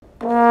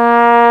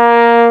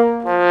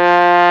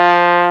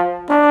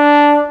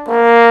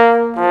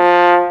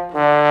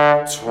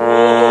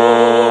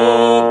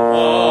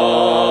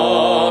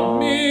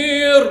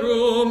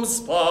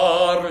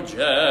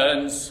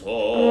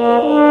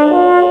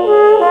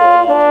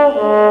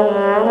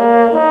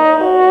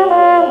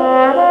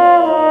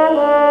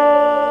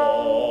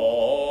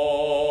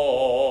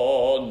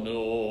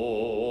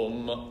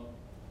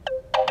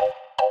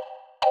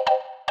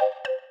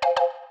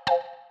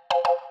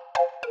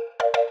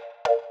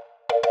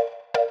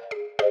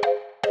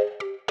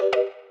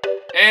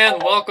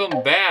And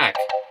welcome back.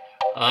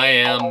 I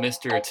am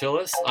Mr.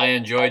 Tillis. I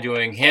enjoy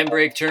doing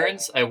handbrake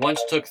turns. I once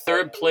took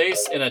third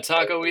place in a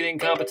taco eating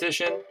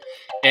competition,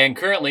 and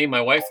currently my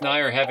wife and I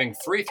are having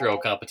free throw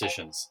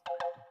competitions.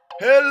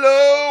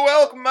 Hello,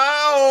 welcome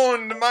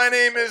on. My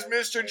name is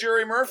Mr.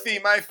 Jerry Murphy.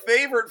 My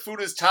favorite food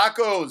is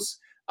tacos.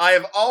 I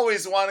have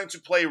always wanted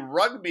to play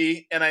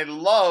rugby, and I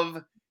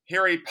love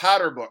Harry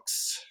Potter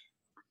books.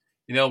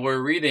 You know,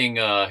 we're reading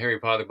a Harry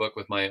Potter book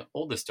with my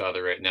oldest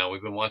daughter right now.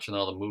 We've been watching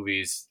all the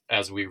movies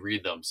as we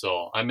read them,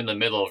 so I'm in the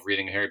middle of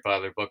reading a Harry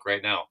Potter book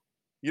right now.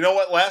 You know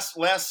what?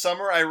 Last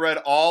summer, I read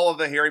all of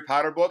the Harry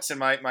Potter books, and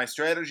my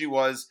strategy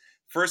was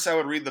first I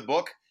would read the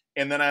book,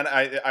 and then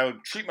I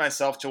would treat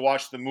myself to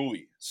watch the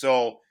movie.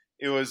 So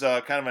it was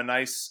kind of a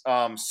nice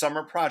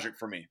summer project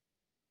for me.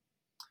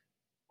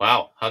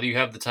 Wow, how do you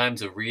have the time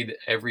to read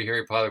every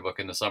Harry Potter book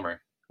in the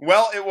summer?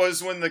 Well, it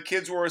was when the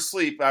kids were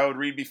asleep. I would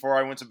read before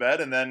I went to bed,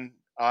 and then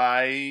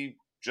I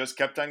just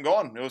kept on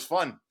going. It was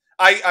fun.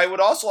 I would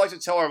also like to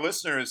tell our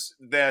listeners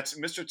that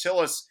Mr.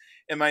 Tillis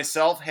and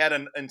myself had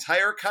an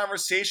entire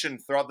conversation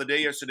throughout the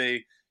day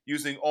yesterday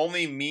using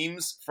only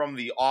memes from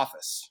The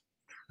Office.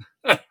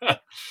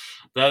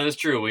 That is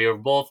true. We are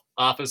both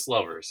Office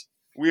lovers.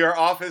 We are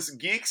Office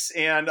geeks,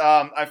 and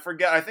I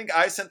forget. I think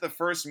I sent the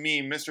first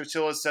meme. Mr.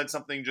 Tillis said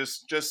something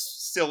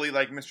just silly,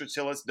 like Mr.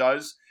 Tillis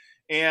does,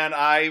 and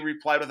I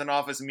replied with an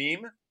Office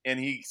meme, and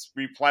he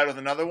replied with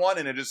another one,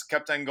 and it just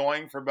kept on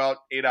going for about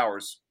 8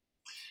 hours.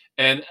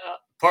 And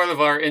part of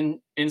our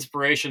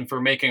inspiration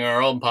for making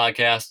our own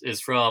podcast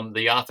is from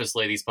the Office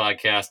Ladies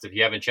podcast. If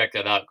you haven't checked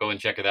that out, go and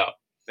check it out.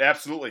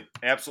 Absolutely.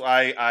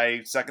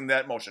 I second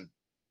that motion.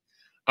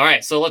 All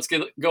right, so let's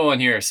get going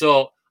here.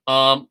 So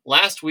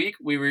last week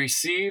we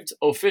received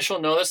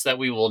official notice that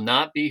we will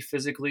not be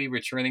physically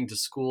returning to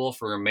school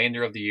for the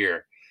remainder of the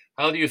year.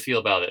 How do you feel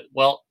about it?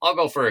 Well, I'll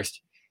go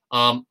first.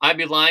 I'd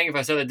be lying if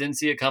I said I didn't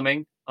see it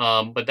coming,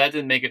 but that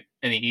didn't make it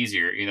any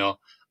easier. You know,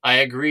 I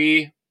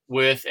agree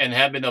with and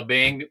have been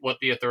obeying what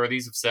the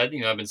authorities have said.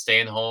 You know, I've been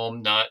staying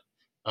home, not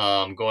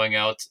going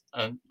out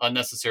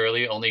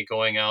unnecessarily, only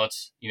going out.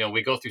 You know,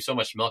 we go through so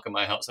much milk in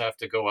my house. I have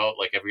to go out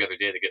like every other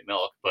day to get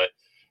milk. But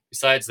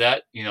besides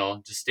that, you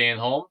know, just staying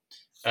home.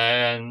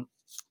 And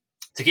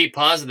to keep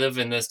positive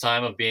in this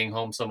time of being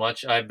home so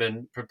much, I've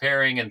been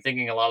preparing and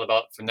thinking a lot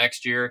about for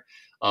next year.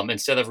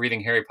 Instead of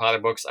reading Harry Potter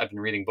books, I've been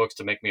reading books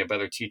to make me a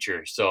better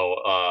teacher.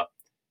 So,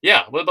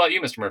 yeah. What about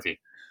you, Mr. Murphy?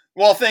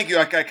 Well, thank you.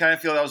 I kind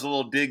of feel that was a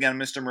little dig on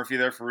Mr. Murphy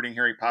there for reading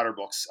Harry Potter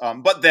books.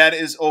 But that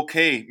is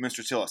okay,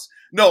 Mr. Tillis.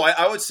 No,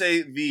 I would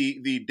say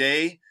the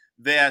day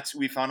that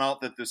we found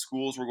out that the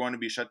schools were going to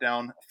be shut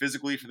down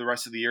physically for the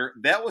rest of the year,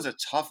 that was a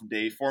tough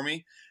day for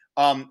me.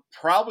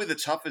 Probably the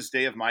toughest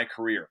day of my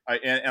career.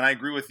 And I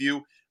agree with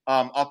you.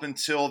 Up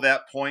until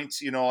that point,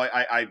 you know,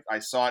 I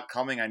saw it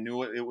coming. I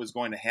knew it was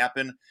going to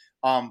happen.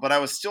 But I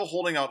was still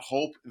holding out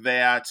hope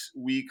that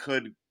we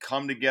could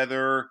come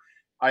together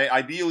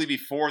ideally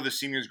before the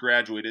seniors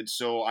graduated,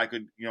 so I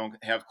could, you know,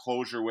 have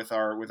closure with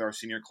our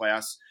senior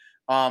class.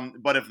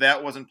 But if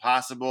that wasn't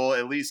possible,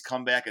 at least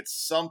come back at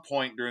some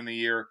point during the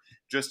year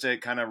just to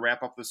kind of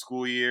wrap up the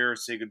school year,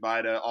 say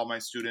goodbye to all my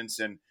students.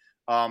 And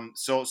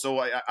so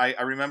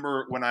I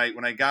remember when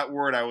I got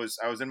word, I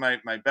was in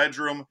my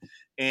bedroom,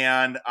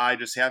 and I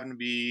just happened to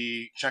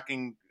be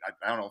checking,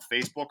 I don't know,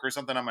 Facebook or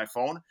something on my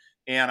phone.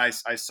 And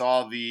I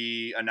saw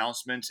the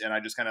announcement, and I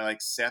just kind of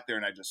like sat there,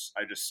 and I just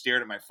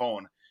stared at my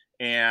phone,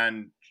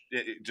 and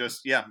it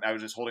just, yeah, I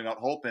was just holding out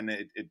hope, and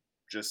it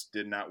just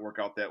did not work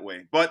out that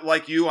way. But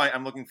like you,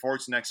 I'm looking forward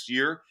to next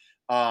year.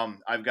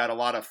 I've got a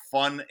lot of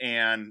fun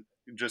and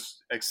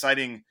just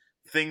exciting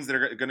things that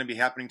are going to be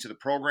happening to the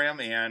program,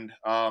 and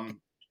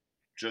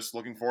just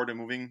looking forward to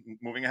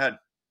moving ahead.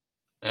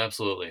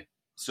 Absolutely.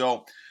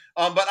 So,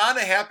 but on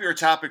to happier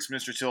topics,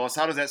 Mr. Tillis.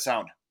 How does that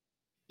sound?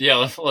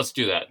 Yeah, let's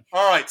do that.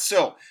 All right.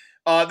 So,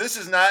 this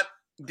is not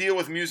deal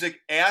with music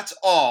at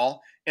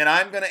all, and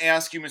I'm going to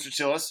ask you, Mr.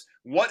 Tillis,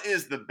 what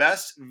is the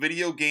best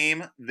video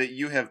game that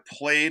you have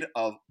played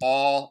of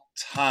all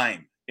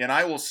time? And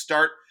I will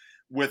start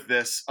with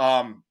this.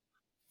 I'm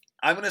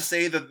going to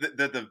say that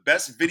the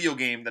best video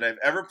game that I've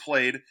ever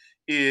played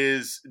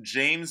is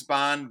James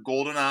Bond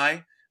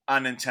GoldenEye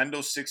on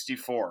Nintendo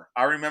 64.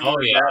 I remember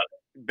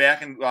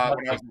back in when I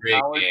was in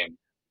college. Game.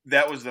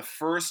 That was the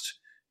first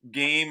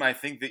game, I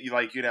think, that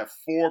you'd have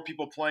 4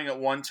 people playing at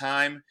one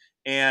time.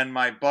 And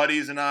my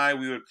buddies and I,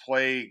 we would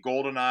play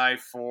GoldenEye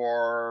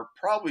for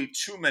probably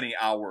too many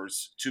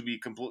hours, to be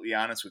completely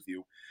honest with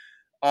you.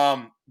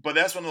 But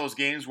that's one of those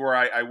games where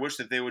I wish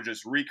that they would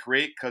just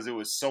recreate, because it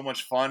was so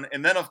much fun.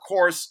 And then, of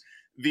course,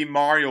 the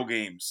Mario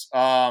games.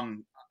 My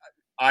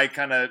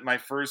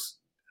first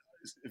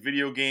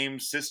video game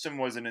system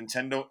was a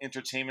Nintendo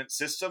Entertainment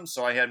System.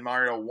 So I had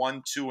Mario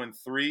 1, 2, and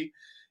 3.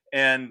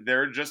 And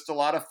they're just a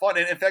lot of fun.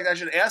 And in fact, I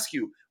should ask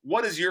you,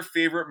 what is your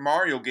favorite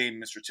Mario game,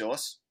 Mr.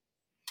 Tillis?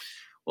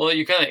 Well,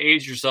 you kind of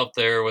aged yourself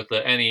there with the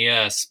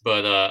NES,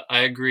 but I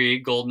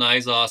agree.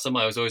 GoldenEye's awesome.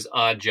 I was always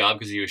Odd Job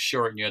because he was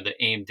short and you had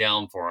to aim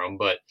down for him.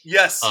 But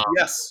yes.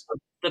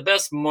 the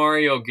best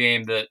Mario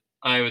game that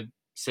I would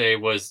say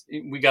was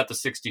we got the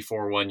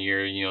 64 one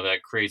year,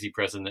 that crazy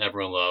present that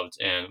everyone loved.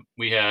 And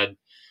we had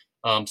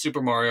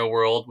Super Mario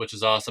World, which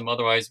is awesome.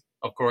 Otherwise,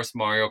 of course,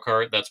 Mario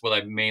Kart. That's what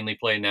I mainly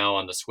play now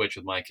on the Switch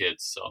with my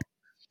kids. So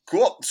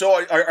Cool.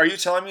 So are you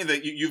telling me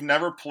that you've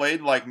never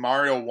played like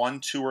Mario 1,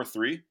 2, or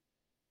 3?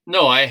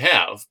 no, I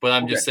have, but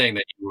I'm Okay. just saying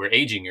that you were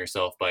aging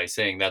yourself by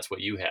saying that's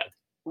what you had.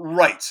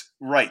 Right.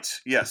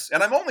 Yes.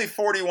 And I'm only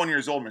 41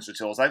 years old, Mr.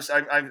 Tills. I'm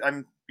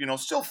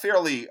still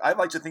fairly, I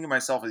like to think of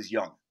myself as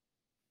young.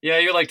 Yeah,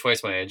 you're like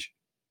twice my age.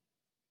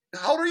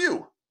 How old are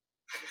you?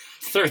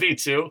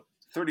 32.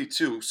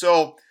 32.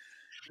 So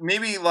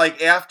maybe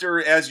like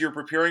as you're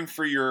preparing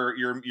for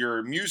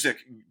your music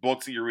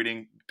books that you're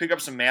reading, pick up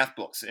some math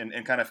books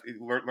and kind of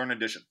learn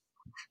addition.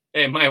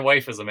 Hey, my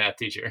wife is a math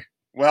teacher.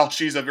 Well,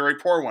 she's a very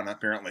poor one,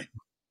 apparently.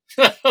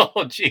 Oh,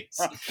 jeez.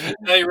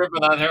 Now you're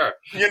ripping on her.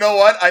 You know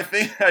what? I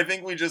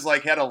think we just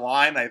like had a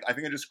line. I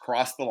think I just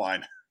crossed the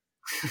line.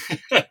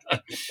 All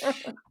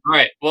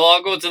right. Well,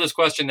 I'll go to this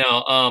question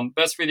now.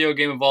 Best video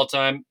game of all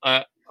time.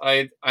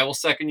 I will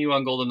second you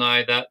on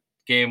GoldenEye. That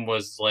game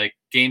was like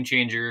game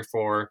changer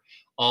for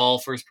all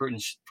first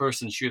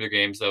person shooter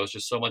games. That was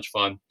just so much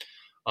fun.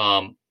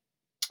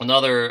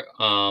 Another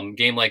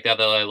game like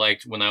that I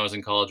liked when I was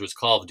in college was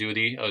Call of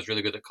Duty. I was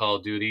really good at Call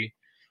of Duty.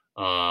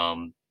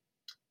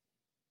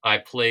 I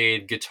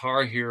played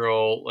Guitar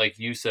Hero, like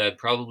you said,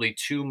 probably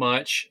too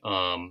much.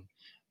 On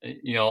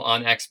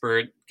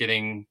expert,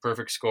 getting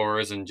perfect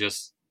scores and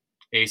just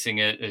acing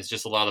it is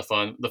just a lot of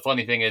fun. The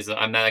funny thing is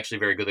that I'm not actually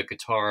very good at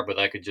guitar, but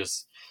I could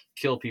just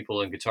kill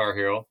people in Guitar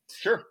Hero.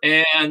 Sure.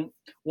 And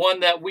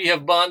one that we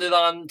have bonded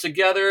on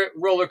together,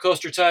 Roller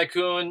Coaster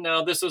Tycoon.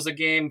 Now, this was a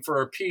game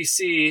for a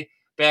PC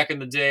back in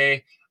the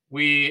day.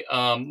 We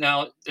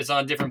now it's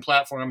on different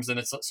platforms and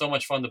it's so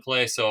much fun to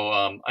play. So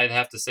I'd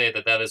have to say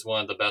that is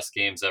one of the best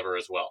games ever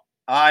as well.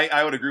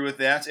 I would agree with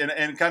that,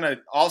 and kind of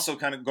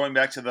going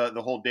back to the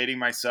whole dating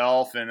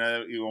myself and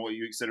what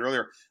you said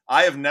earlier.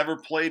 I have never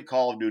played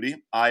Call of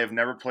Duty. I have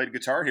never played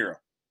Guitar Hero.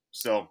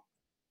 So,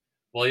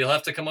 well, you'll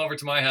have to come over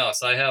to my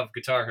house. I have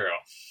Guitar Hero.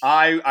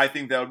 I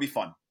think that would be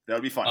fun. That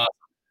would be fun.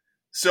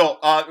 So,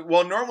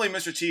 well, normally,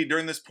 Mr. T,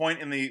 during this point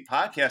in the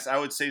podcast, I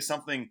would say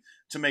something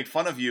to make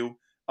fun of you.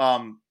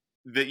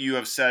 That you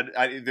have said.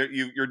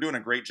 You're doing a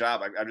great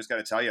job. I just got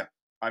to tell you.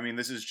 I mean,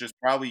 this is just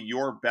probably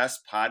your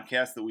best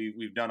podcast that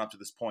we've done up to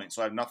this point.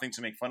 So I have nothing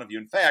to make fun of you.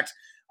 In fact,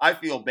 I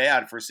feel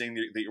bad for saying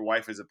that your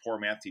wife is a poor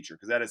math teacher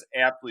because that is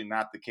absolutely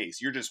not the case.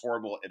 You're just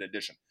horrible at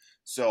addition.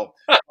 So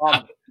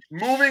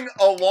moving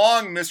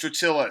along, Mr.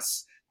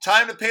 Tillis,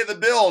 time to pay the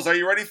bills. Are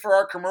you ready for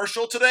our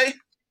commercial today?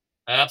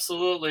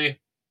 Absolutely.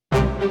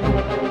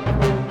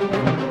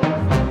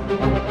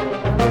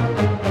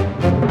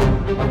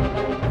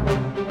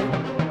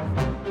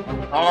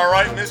 All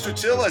right, Mr.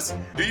 Tillis,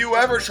 do you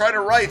ever try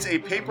to write a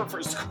paper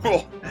for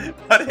school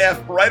but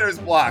have writer's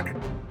block?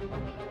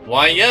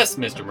 Why, yes,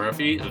 Mr.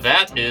 Murphy,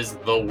 that is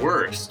the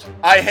worst.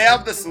 I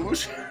have the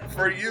solution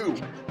for you.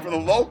 For the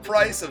low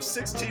price of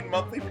 16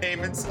 monthly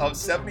payments of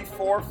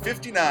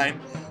 $74.59,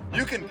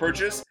 you can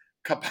purchase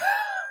Kapowzier.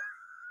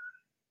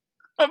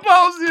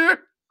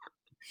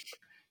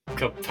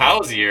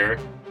 Kapowzier?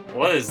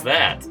 What is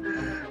that?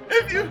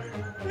 If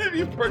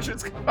you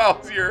purchase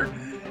Kapowzier,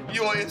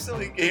 you will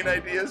instantly gain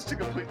ideas to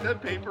complete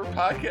that paper,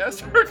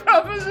 podcast, or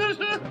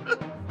composition.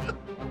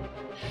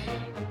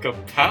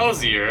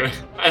 Kapowzier?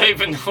 I don't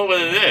even know what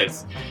it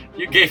is.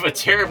 You gave a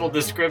terrible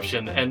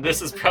description, and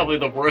this is probably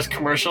the worst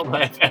commercial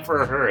I've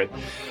ever heard.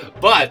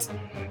 But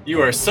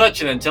you are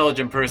such an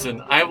intelligent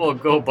person. I will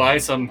go buy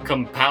some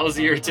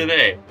Kapowzier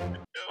today.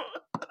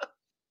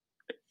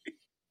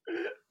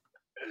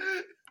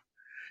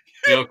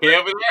 You okay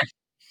over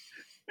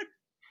there?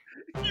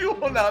 You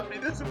will not be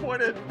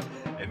disappointed.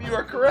 And you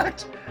are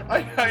correct. I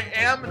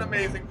am an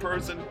amazing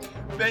person.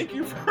 Thank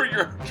you for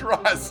your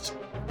trust.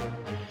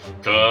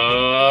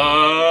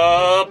 Kapowzier!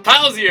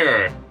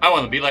 I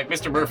want to be like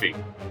Mr. Murphy.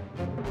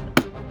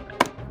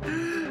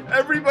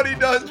 Everybody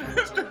does,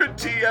 Mr.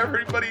 T.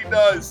 Everybody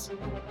does.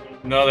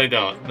 No, they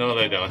don't.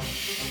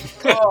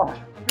 Oh,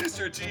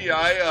 Mr. T,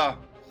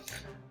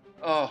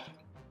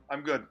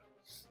 I'm good.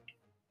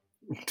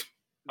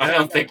 I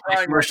don't think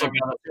my commercial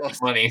got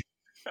us money.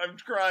 I'm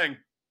crying.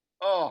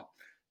 Oh,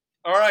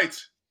 all right.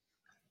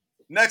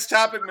 Next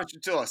topic, Mr.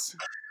 Tillis.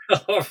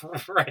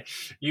 Right.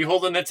 You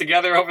holding it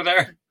together over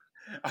there?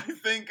 I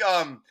think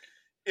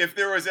if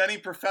there was any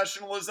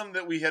professionalism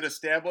that we had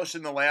established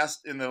in the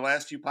last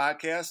few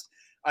podcasts,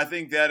 I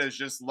think that is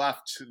just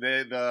left.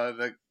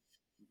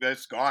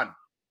 That's gone.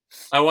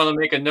 I want to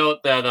make a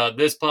note that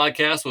this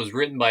podcast was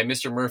written by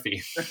Mr.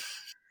 Murphy.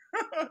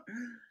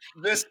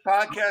 This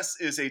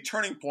podcast is a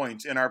turning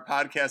point in our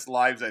podcast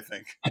lives, I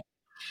think.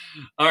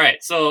 All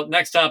right. So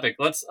next topic.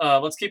 Let's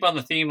keep on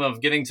the theme of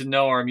getting to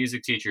know our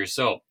music teachers.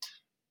 So,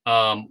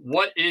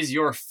 what is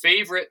your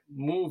favorite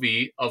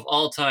movie of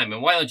all time?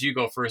 And why don't you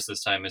go first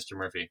this time, Mr.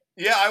 Murphy?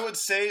 Yeah, I would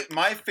say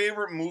my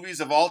favorite movies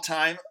of all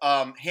time,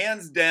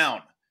 hands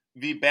down,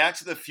 the Back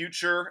to the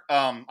Future,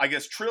 I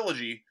guess,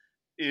 trilogy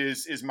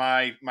is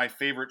my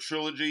favorite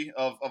trilogy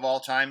of all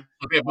time.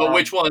 Okay, but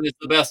which one is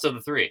the best of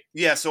the three?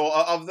 Yeah, so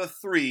of the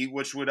three,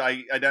 which would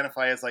I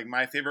identify as like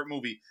my favorite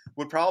movie,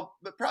 would probably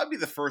be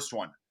the first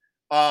one,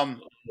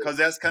 because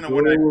that's kind of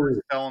when I first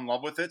Ooh. fell in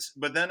love with it.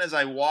 But then as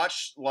I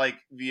watched like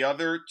the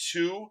other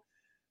two,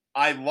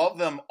 I love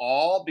them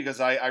all because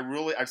I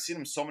really I've seen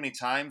them so many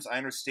times. I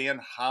understand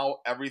how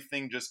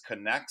everything just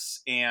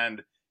connects,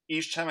 and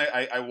each time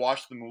I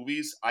watch the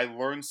movies, I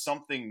learn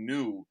something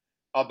new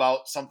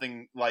about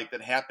something like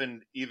that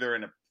happened either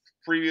in a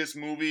previous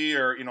movie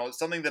or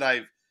something that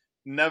I've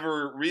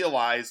never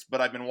realized, but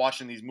I've been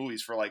watching these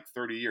movies for like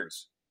 30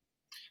 years.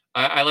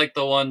 I like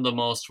the one the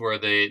most where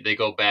they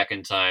go back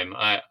in time.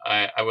 I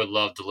would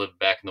love to live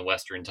back in the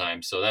Western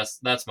time, so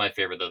that's my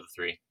favorite of the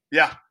three.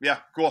 Yeah, yeah,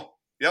 cool.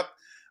 Yep.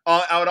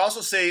 I would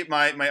also say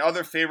my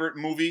other favorite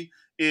movie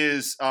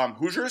is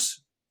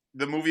Hoosiers,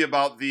 the movie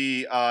about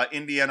the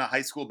Indiana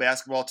high school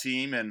basketball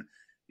team, and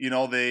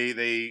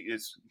they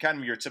it's kind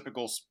of your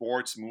typical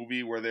sports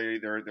movie where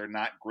they're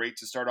not great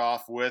to start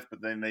off with,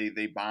 but then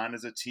they bond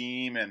as a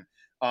team,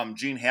 and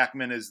Gene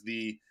Hackman is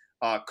the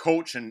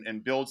coach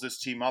and builds this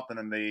team up, and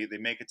then they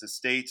make it to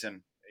state.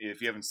 And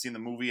if you haven't seen the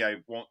movie, I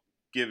won't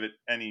give it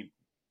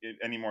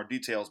any more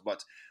details,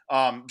 but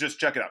just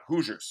check it out.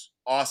 Hoosiers,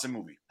 awesome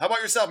movie. How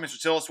about yourself, Mr.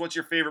 Tillis? What's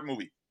your favorite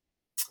movie?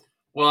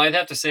 Well, I'd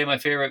have to say my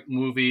favorite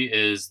movie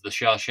is The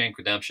Shawshank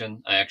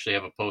Redemption. I actually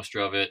have a poster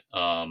of it.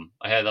 I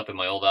had it up in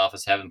my old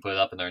office. Haven't put it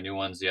up in our new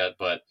ones yet,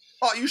 but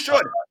Oh, you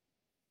should.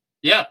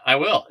 yeah, I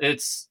will.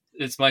 It's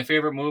my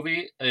favorite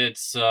movie.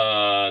 It's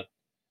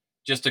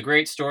just a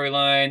great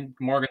storyline.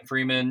 Morgan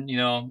Freeman,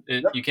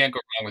 Yep. you can't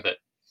go wrong with it.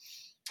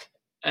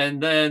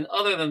 And then,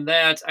 other than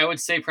that, I would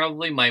say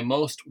probably my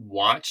most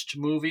watched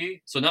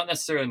movie. So not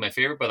necessarily my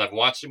favorite, but I've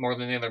watched it more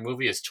than any other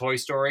movie. Is Toy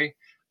Story.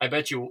 I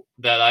bet you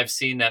that I've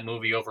seen that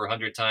movie over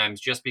 100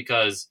 times, just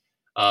because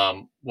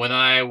when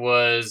I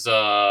was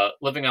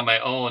living on my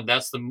own,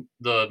 that's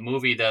the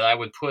movie that I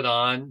would put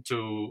on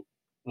to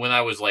when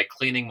I was like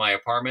cleaning my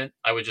apartment.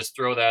 I would just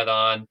throw that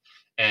on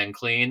and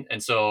clean.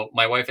 And so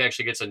my wife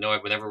actually gets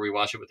annoyed whenever we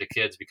watch it with the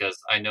kids because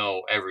I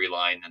know every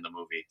line in the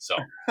movie. So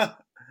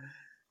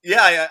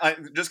Yeah, I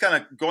just kind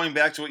of going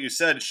back to what you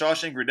said,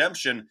 Shawshank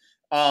Redemption.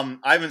 I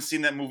haven't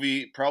seen that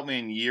movie probably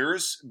in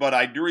years, but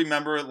I do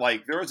remember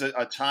like there was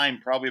a time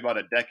probably about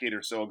a decade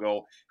or so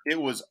ago. It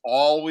was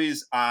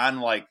always on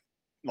like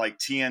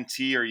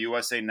TNT or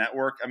USA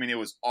Network. I mean, it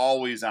was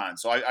always on.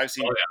 So I've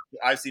seen oh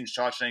I've seen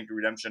Shawshank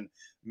Redemption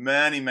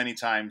many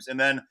times, and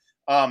then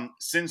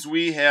since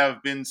we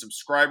have been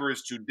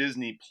subscribers to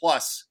Disney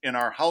Plus in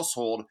our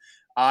household,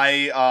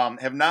 I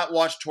have not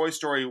watched Toy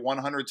Story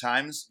 100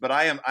 times, but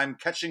I'm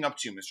catching up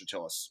to you, Mr.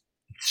 Tillis.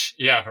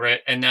 yeah, right.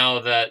 And now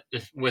that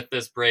with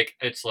this break,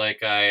 it's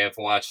like I have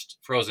watched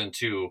Frozen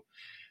 2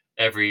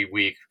 every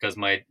week because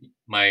my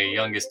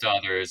youngest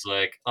daughter is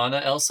like, Anna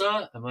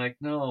Elsa? I'm like,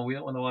 no, we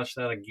don't want to watch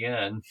that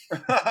again.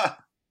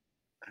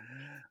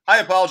 I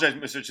apologize,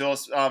 Mr.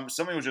 Tillis.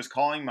 Somebody was just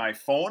calling my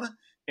phone,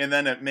 and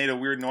then it made a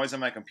weird noise on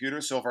my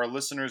computer. So if our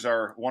listeners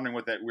are wondering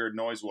what that weird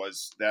noise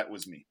was, that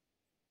was me.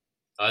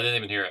 I didn't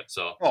even hear it.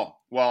 So, Oh,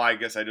 well, I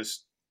guess I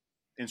just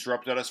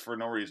interrupted us for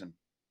no reason.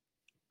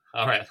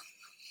 all right.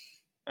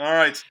 All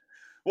right.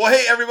 Well,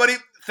 hey, everybody,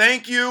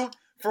 thank you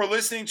for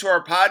listening to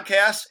our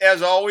podcast.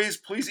 As always,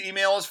 please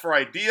email us for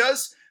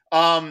ideas. We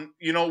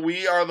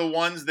are the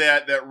ones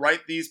that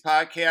write these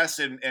podcasts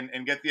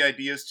and get the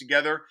ideas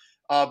together.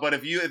 But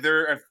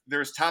if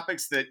there's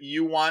topics that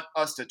you want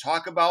us to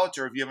talk about,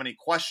 or if you have any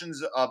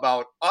questions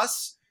about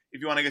us, if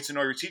you want to get to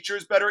know your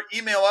teachers better,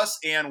 email us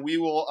and we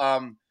will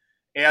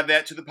add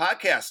that to the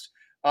podcast.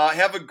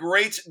 Have a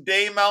great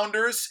day,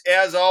 Mounders.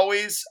 As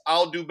always,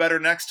 I'll do better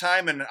next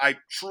time, and I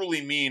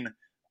truly mean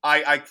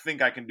I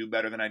think I can do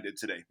better than I did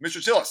today.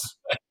 Mr. Tillis.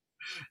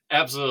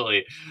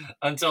 Absolutely.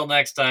 Until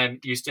next time,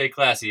 you stay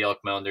classy, Elk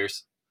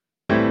Mounders.